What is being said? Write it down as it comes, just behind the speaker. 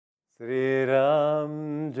Sri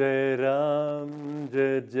Ram, Jai Ram,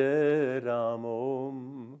 Jai Jai Ram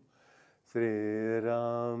Om. Sri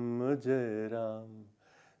Ram, Jai Ram,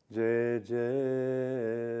 Jai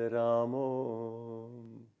Jai Ram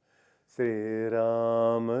Om. Sri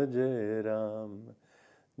Ram, Jai Ram,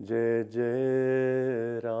 Jai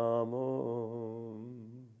Jai Ram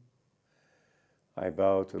Om. I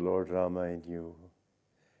bow to Lord Rama in you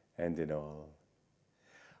and in all.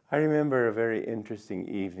 I remember a very interesting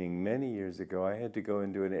evening many years ago. I had to go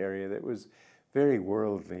into an area that was very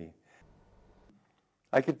worldly.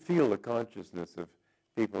 I could feel the consciousness of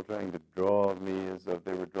people trying to draw me as though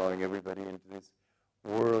they were drawing everybody into this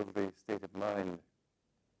worldly state of mind.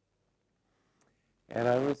 And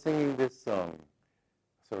I was singing this song,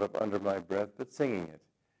 sort of under my breath, but singing it.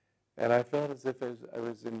 And I felt as if I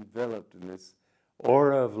was enveloped in this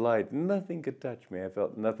aura of light. Nothing could touch me. I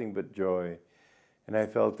felt nothing but joy. And I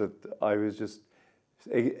felt that I was just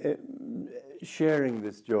sharing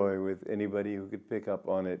this joy with anybody who could pick up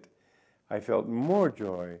on it. I felt more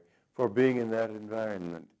joy for being in that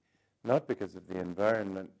environment, not because of the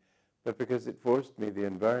environment, but because the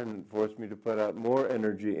environment forced me to put out more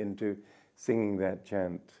energy into singing that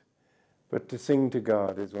chant. But to sing to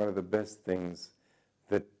God is one of the best things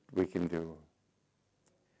that we can do.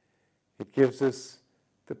 It gives us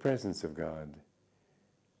the presence of God.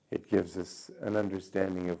 It gives us an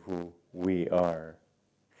understanding of who we are.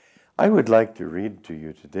 I would like to read to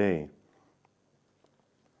you today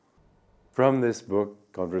from this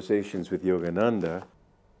book, Conversations with Yogananda.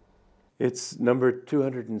 It's number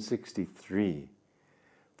 263.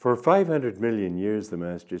 For 500 million years, the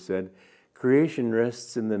Master said, creation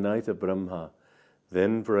rests in the night of Brahma.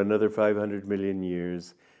 Then for another 500 million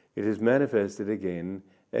years, it is manifested again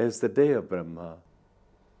as the day of Brahma.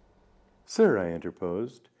 Sir, I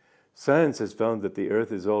interposed, science has found that the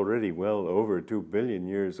earth is already well over 2 billion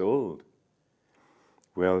years old.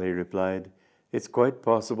 Well, he replied, it's quite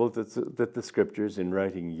possible that the scriptures, in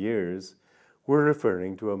writing years, were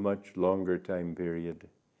referring to a much longer time period.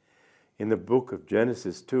 In the book of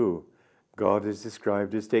Genesis, too, God is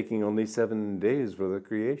described as taking only 7 days for the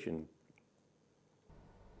creation.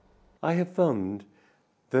 I have found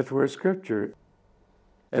that where scripture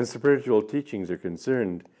and spiritual teachings are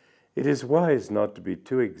concerned, it is wise not to be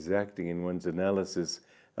too exacting in one's analysis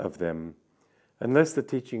of them, unless the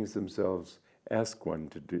teachings themselves ask one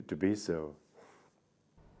to be so.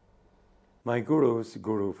 My guru's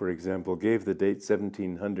guru, for example, gave the date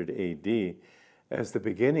 1700 AD as the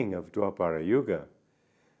beginning of Dwapara Yuga.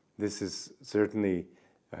 This is certainly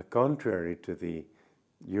contrary to the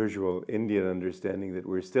usual Indian understanding that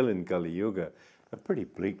we're still in Kali Yuga, a pretty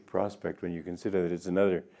bleak prospect when you consider that it's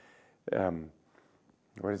another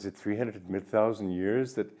 300,000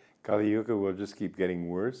 years that Kali Yuga will just keep getting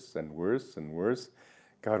worse and worse and worse.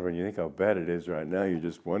 God, when you think how bad it is right now, you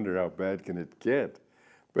just wonder how bad can it get.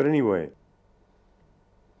 But anyway,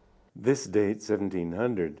 this date,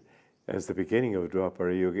 1700, as the beginning of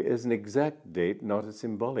Dwapara Yuga, is an exact date, not a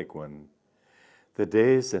symbolic one. The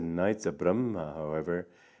days and nights of Brahma, however,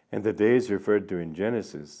 and the days referred to in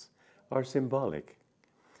Genesis, are symbolic.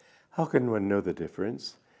 How can one know the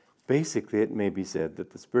difference? Basically, it may be said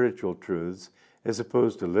that the spiritual truths, as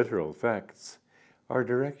opposed to literal facts, are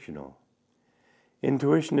directional.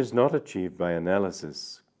 Intuition is not achieved by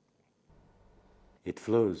analysis. It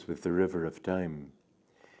flows with the river of time.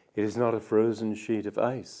 It is not a frozen sheet of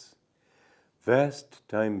ice. Vast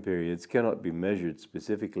time periods cannot be measured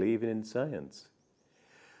specifically, even in science.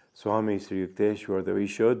 Swami Sri Yukteswar, though he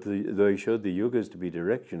showed the yugas to be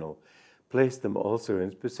directional, placed them also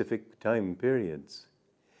in specific time periods.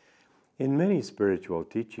 In many spiritual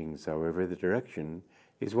teachings, however, the direction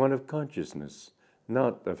is one of consciousness,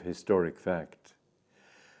 not of historic fact.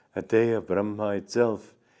 A day of Brahma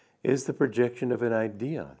itself is the projection of an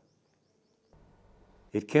idea.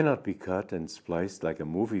 It cannot be cut and spliced like a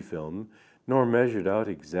movie film, nor measured out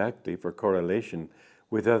exactly for correlation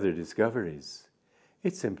with other discoveries.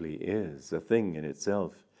 It simply is a thing in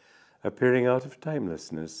itself, appearing out of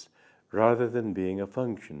timelessness rather than being a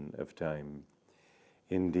function of time.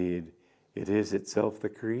 Indeed, it is itself the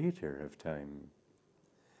creator of time.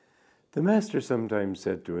 The Master sometimes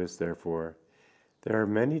said to us, therefore, there are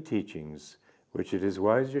many teachings which it is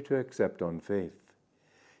wiser to accept on faith.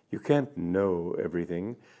 You can't know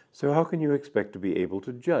everything, so how can you expect to be able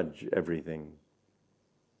to judge everything?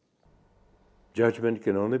 Judgment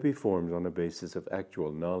can only be formed on a basis of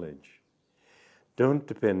actual knowledge. Don't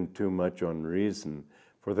depend too much on reason,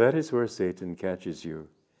 for that is where Satan catches you.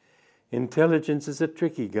 Intelligence is a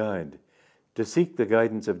tricky guide. To seek the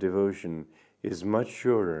guidance of devotion is much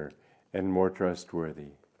surer and more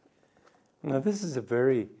trustworthy. Now, this is a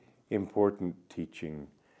very important teaching,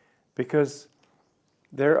 because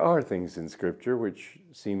there are things in Scripture which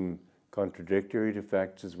seem contradictory to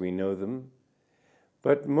facts as we know them,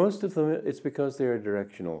 but most of them, it's because they are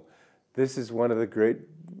directional. This is one of the great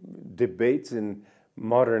debates in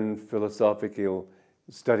modern philosophical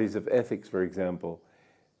studies of ethics, for example.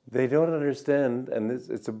 They don't understand, and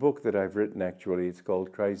it's a book that I've written actually, it's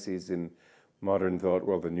called Crises in Modern Thought.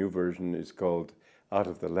 Well, the new version is called Out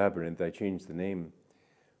of the Labyrinth. I changed the name.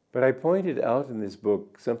 But I pointed out in this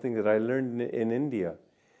book something that I learned in India,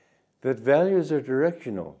 that values are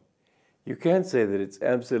directional. You can't say that it's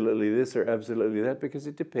absolutely this or absolutely that, because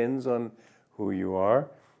it depends on who you are,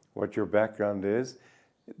 what your background is.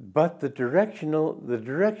 But the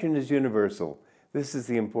direction is universal. This is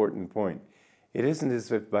the important point. It isn't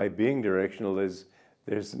as if by being directional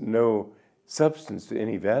there's no substance to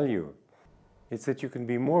any value. It's that you can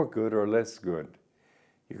be more good or less good.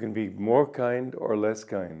 You can be more kind or less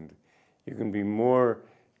kind. You can be more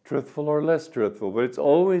truthful or less truthful. But it's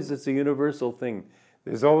a universal thing.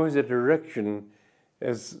 There's always a direction.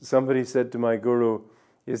 As somebody said to my guru,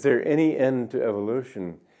 is there any end to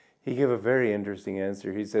evolution? He gave a very interesting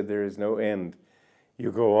answer. He said, there is no end. You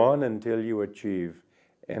go on until you achieve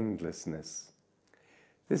endlessness.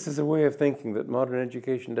 This is a way of thinking that modern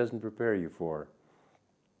education doesn't prepare you for.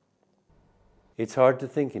 It's hard to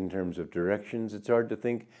think in terms of directions. It's hard to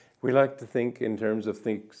think. We like to think in terms of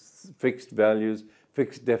fixed values,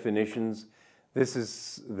 fixed definitions. This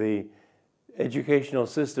is the educational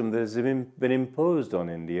system that has been imposed on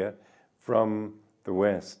India from the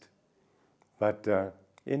West. But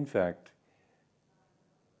in fact,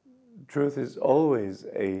 truth is always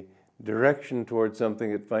a direction towards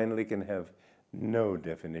something that finally can have no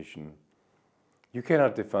definition. You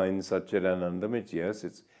cannot define such an Anandam.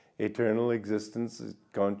 It's eternal existence,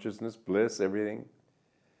 consciousness, bliss, everything.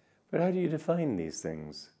 But how do you define these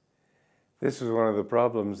things? This was one of the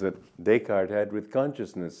problems that Descartes had with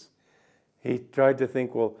consciousness. He tried to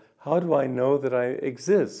think, well, how do I know that I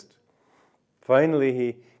exist? Finally,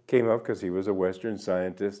 he came up, because he was a Western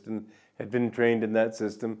scientist and had been trained in that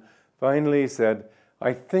system, finally he said,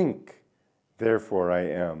 I think, therefore I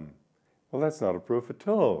am. Well, that's not a proof at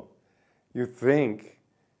all. You think,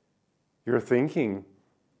 your thinking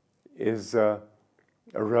is a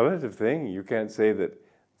relative thing. You can't say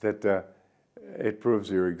that it proves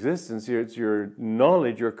your existence. It's your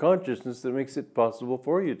knowledge, your consciousness that makes it possible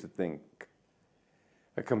for you to think.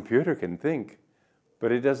 A computer can think,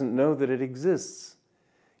 but it doesn't know that it exists.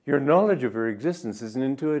 Your knowledge of your existence is an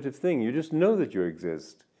intuitive thing. You just know that you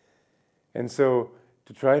exist. And so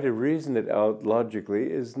to try to reason it out logically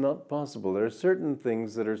is not possible. There are certain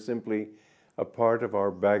things that are simply a part of our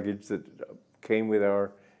baggage that came with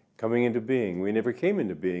our coming into being. We never came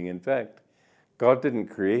into being. In fact, God didn't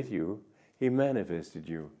create you. He manifested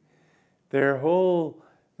you. There's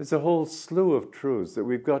a whole slew of truths that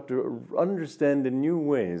we've got to understand in new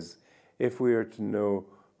ways if we are to know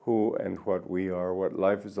who and what we are, what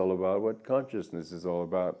life is all about, what consciousness is all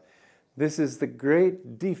about. This is the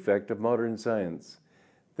great defect of modern science,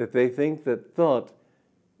 that they think that thought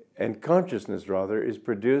and consciousness, rather, is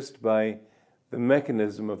produced by the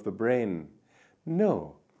mechanism of the brain.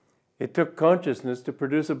 No. It took consciousness to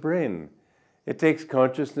produce a brain. It takes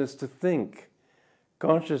consciousness to think.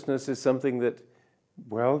 Consciousness is something that,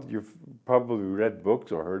 well, you've probably read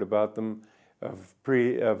books or heard about them of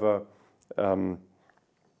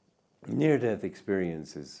near-death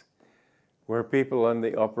experiences, where people on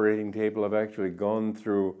the operating table have actually gone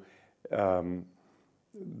through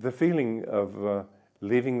the feeling of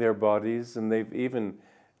leaving their bodies, and they've even,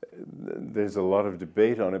 there's a lot of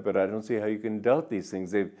debate on it, but I don't see how you can doubt these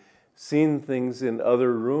things. They've seen things in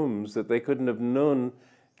other rooms that they couldn't have known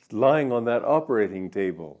lying on that operating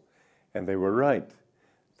table, and they were right.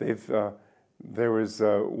 There was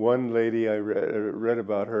one lady I read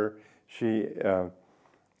about her. She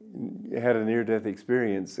had a near-death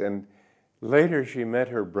experience, and later she met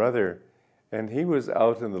her brother, and he was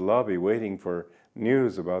out in the lobby waiting for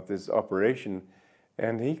news about this operation,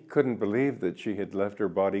 and he couldn't believe that she had left her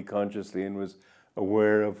body consciously and was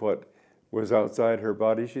aware of what was outside her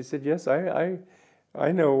body. She said, yes, I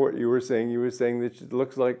know what you were saying. You were saying that it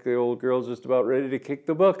looks like the old girl's just about ready to kick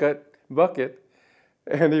the bucket.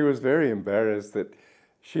 And he was very embarrassed that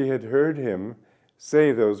she had heard him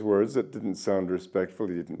say those words that didn't sound respectful.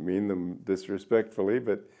 He didn't mean them disrespectfully,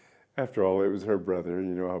 but after all, it was her brother.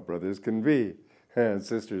 You know how brothers can be, and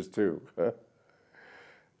sisters too.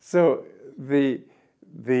 So the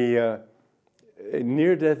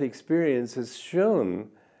near-death experience has shown,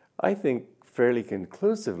 I think, fairly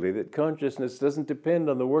conclusively that consciousness doesn't depend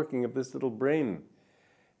on the working of this little brain.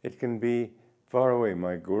 It can be far away.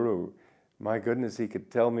 My guru, my goodness, he could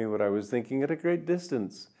tell me what I was thinking at a great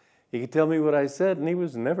distance. He could tell me what I said, and he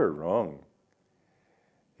was never wrong.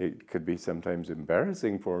 It could be sometimes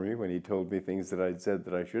embarrassing for me when he told me things that I'd said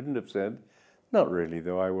that I shouldn't have said. Not really,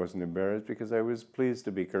 though. I wasn't embarrassed because I was pleased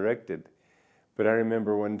to be corrected. But I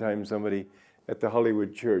remember one time somebody at the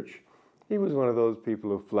Hollywood church, he was one of those people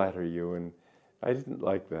who flatter you, and I didn't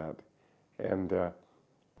like that. And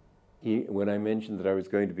when I mentioned that I was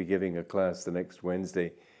going to be giving a class the next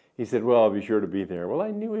Wednesday, he said, well, I'll be sure to be there. Well, I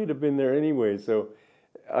knew he'd have been there anyway, so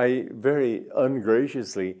I very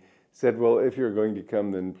ungraciously said, well, if you're going to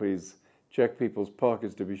come, then please check people's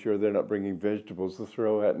pockets to be sure they're not bringing vegetables to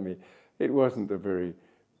throw at me. It wasn't a very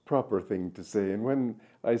proper thing to say. And when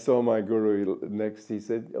I saw my guru next, he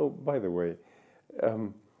said, oh, by the way,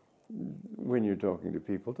 when you're talking to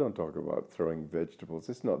people, don't talk about throwing vegetables.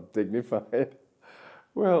 It's not dignified.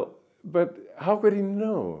 Well, but how could he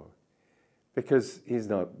know? Because he's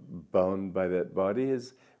not bound by that body.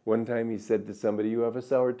 One time he said to somebody, you have a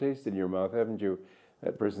sour taste in your mouth, haven't you?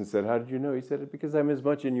 That person said, how did you know? He said, because I'm as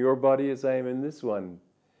much in your body as I am in this one.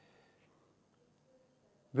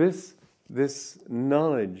 This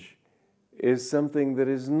knowledge is something that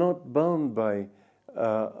is not bound by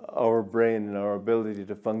our brain and our ability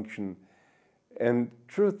to function. And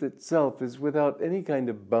truth itself is without any kind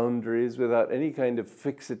of boundaries, without any kind of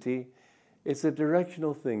fixity. It's a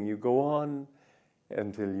directional thing. You go on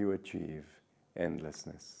until you achieve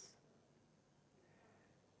endlessness.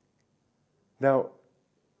 Now,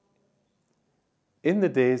 in the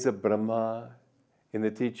days of Brahma, in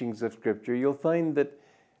the teachings of Scripture, you'll find that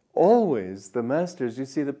always the masters, you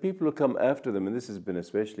see, the people who come after them, and this has been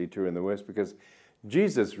especially true in the West, because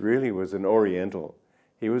Jesus really was an Oriental.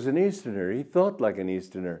 He was an Easterner. He thought like an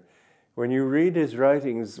Easterner. When you read his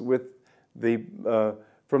writings from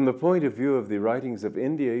the point of view of the writings of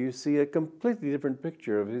India, you see a completely different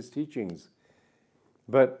picture of his teachings.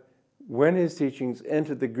 But when his teachings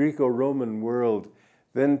entered the Greco-Roman world,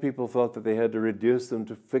 then people thought that they had to reduce them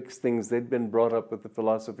to fixed things. They'd been brought up with the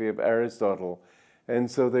philosophy of Aristotle.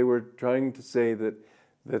 And so they were trying to say that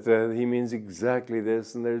he means exactly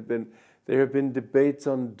this. And there have been debates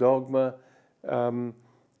on dogma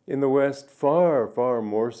in the West far, far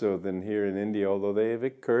more so than here in India, although they have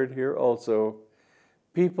occurred here also.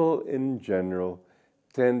 People in general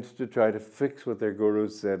tend to try to fix what their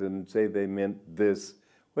gurus said and say they meant this,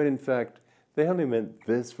 when in fact they only meant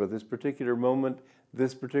this for this particular moment,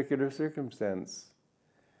 this particular circumstance.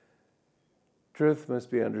 Truth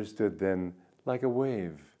must be understood then like a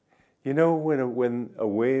wave. You know, when a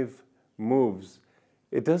wave moves,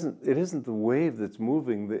 it isn't the wave that's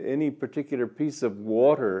moving. Any particular piece of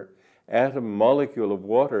water, atom, molecule of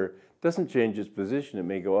water, doesn't change its position. It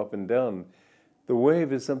may go up and down. The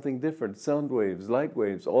wave is something different. Sound waves, light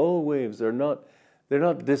waves, all waves they're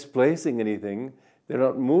not displacing anything. They're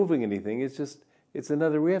not moving anything. It's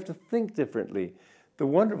another. We have to think differently. The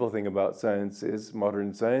wonderful thing about science is,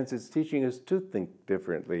 modern science, it's teaching us to think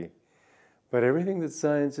differently. But everything that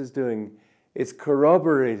science is doing, it's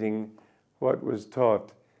corroborating what was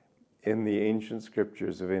taught in the ancient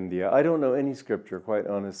scriptures of India. I don't know any scripture, quite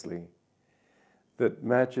honestly, that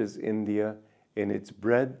matches India in its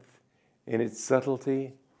breadth, in its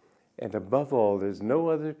subtlety, and above all, there's no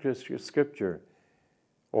other scripture,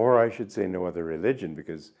 or I should say no other religion,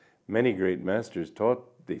 because many great masters taught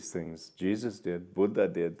these things. Jesus did, Buddha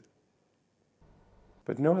did.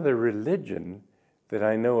 But no other religion that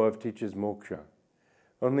I know of teaches moksha.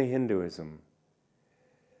 Only Hinduism.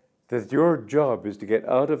 That your job is to get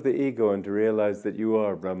out of the ego and to realize that you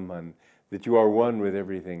are Brahman, that you are one with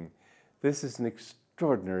everything. This is an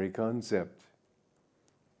extraordinary concept.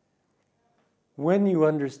 When you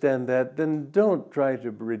understand that, then don't try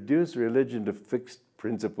to reduce religion to fixed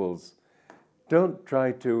principles. Don't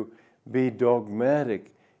try to be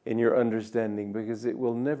dogmatic in your understanding, because it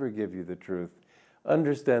will never give you the truth.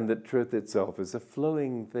 Understand that truth itself is a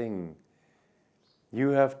flowing thing. You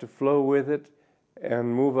have to flow with it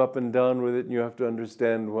and move up and down with it, and you have to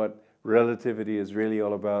understand what relativity is really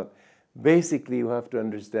all about. Basically, you have to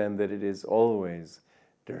understand that it is always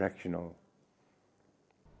directional.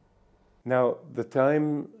 Now, the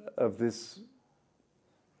time of this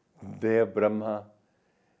day of Brahma,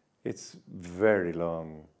 it's very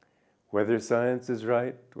long. Whether science is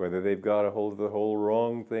right, whether they've got a hold of the whole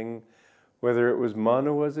wrong thing, whether it was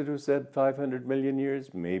Manu, was it, who said 500 million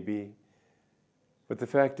years? Maybe. But the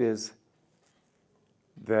fact is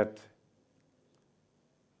that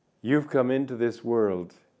you've come into this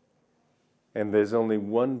world, and there's only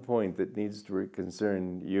one point that needs to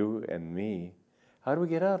concern you and me. How do we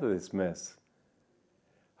get out of this mess?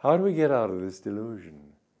 How do we get out of this delusion?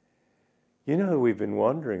 You know, we've been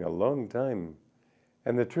wandering a long time.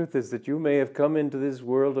 And the truth is that you may have come into this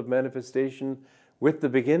world of manifestation with the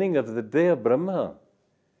beginning of the day of Brahma.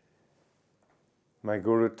 My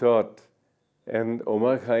Guru taught, and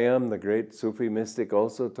Omar Khayyam, the great Sufi mystic,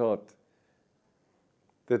 also taught,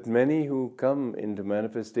 that many who come into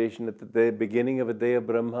manifestation at the beginning of a day of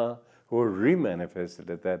Brahma, who are re-manifested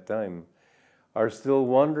at that time, are still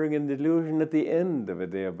wandering in delusion at the end of a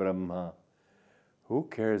day of Brahma. Who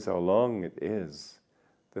cares how long it is?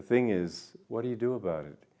 The thing is, what do you do about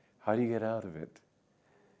it? How do you get out of it?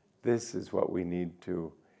 This is what we need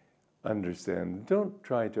to understand. Don't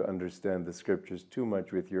try to understand the scriptures too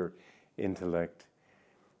much with your intellect.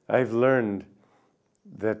 I've learned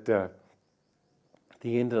that the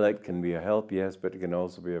intellect can be a help, yes, but it can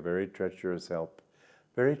also be a very treacherous help,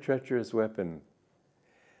 very treacherous weapon.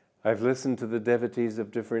 I've listened to the devotees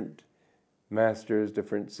of different masters,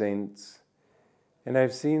 different saints, and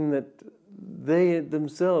I've seen that they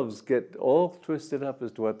themselves get all twisted up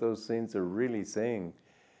as to what those saints are really saying,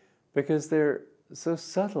 because they're so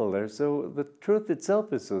subtle. The truth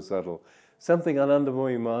itself is so subtle. Something Ananda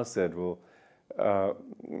Ma said,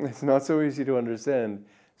 it's not so easy to understand.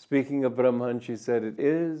 Speaking of Brahman, she said, it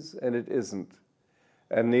is and it isn't.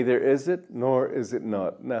 And neither is it nor is it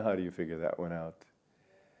not. Now, how do you figure that one out?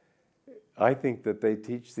 I think that they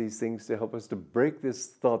teach these things to help us to break this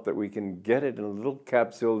thought that we can get it in a little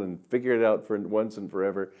capsule and figure it out for once and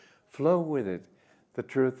forever. Flow with it. The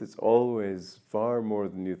truth is always far more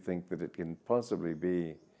than you think that it can possibly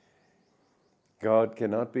be. God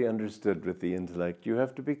cannot be understood with the intellect. You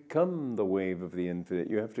have to become the wave of the infinite.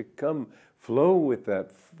 You have to flow with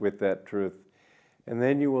that truth. And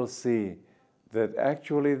then you will see that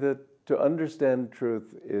actually to understand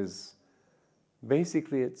truth is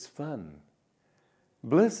basically it's fun.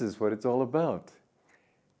 Bliss is what it's all about.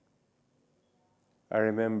 I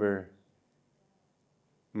remember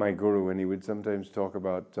my Guru when he would sometimes talk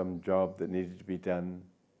about some job that needed to be done.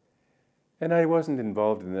 And I wasn't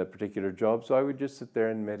involved in that particular job, so I would just sit there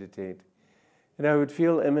and meditate. And I would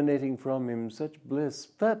feel emanating from him such bliss.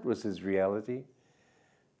 That was his reality.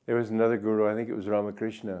 There was another Guru, I think it was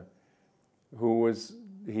Ramakrishna,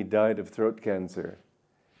 he died of throat cancer.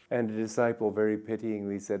 And a disciple very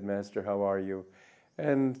pityingly said, Master, how are you?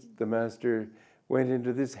 And the Master went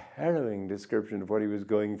into this harrowing description of what he was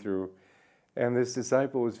going through. And this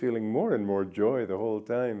disciple was feeling more and more joy the whole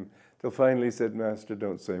time, till finally said, Master,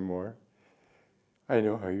 don't say more. I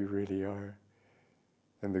know how you really are.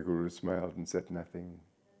 And the Guru smiled and said nothing.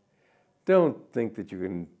 Don't think that you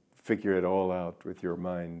can figure it all out with your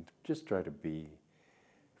mind. Just try to be.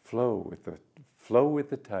 Flow with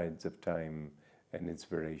the tides of time and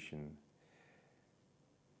inspiration.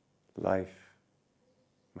 Life,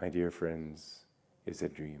 my dear friends, is a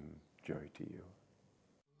dream. Joy to you.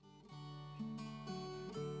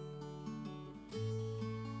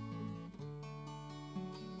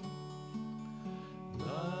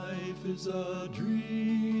 Life is a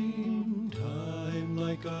dream, time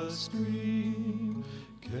like a stream,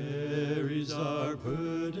 carries our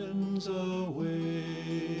burdens away.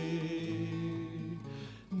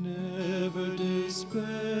 Never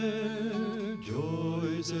despair,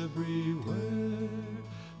 joys everywhere,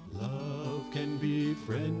 love can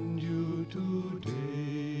befriend you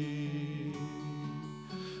today.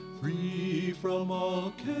 Free from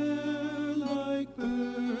all care, like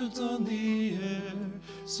birds on the air,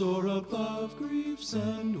 soar above griefs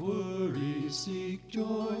and worries, seek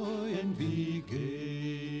joy and be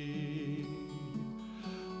gay.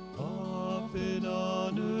 Often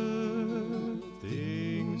on earth,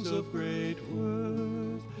 things of great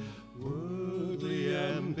worth, worldly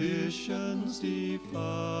ambitions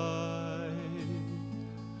defy.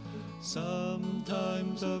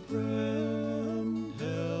 Sometimes a friend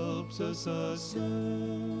helps us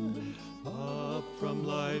ascend up from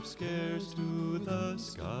life's cares to the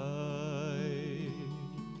sky.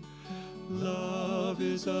 Love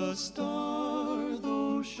is a star,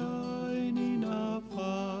 though shining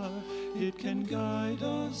afar, it can guide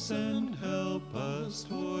us and help us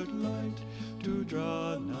toward light to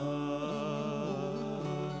draw nigh.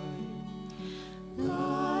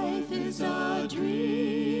 Life is a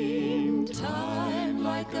dream, time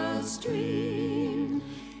like a stream,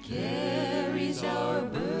 carries our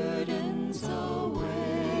burdens away.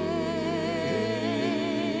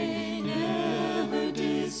 Never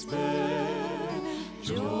despair,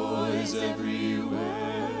 joys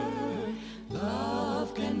everywhere,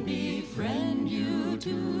 love can befriend you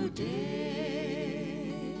today.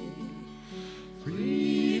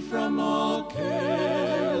 Free from all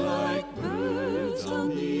care, like birds on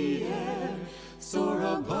the air, soar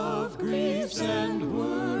above griefs and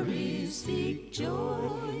worries,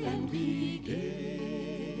 and be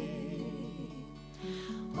gay.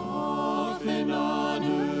 Often on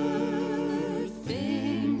earth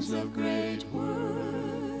things of great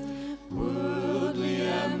worth, worldly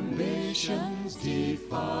ambitions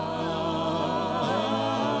defy.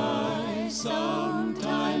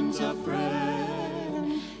 Sometimes a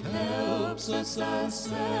friend helps us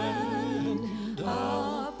ascend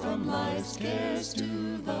up from life's cares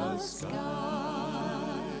to the sky.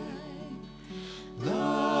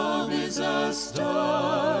 Love is a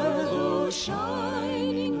star, though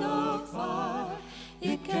shining afar.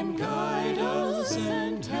 It can guide us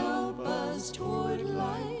and help us toward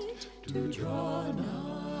light to draw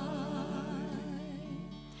nigh.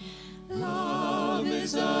 Love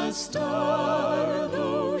is a star,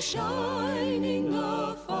 though shining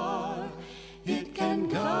afar. It can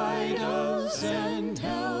guide us and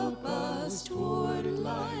help us toward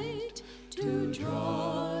light to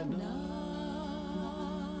draw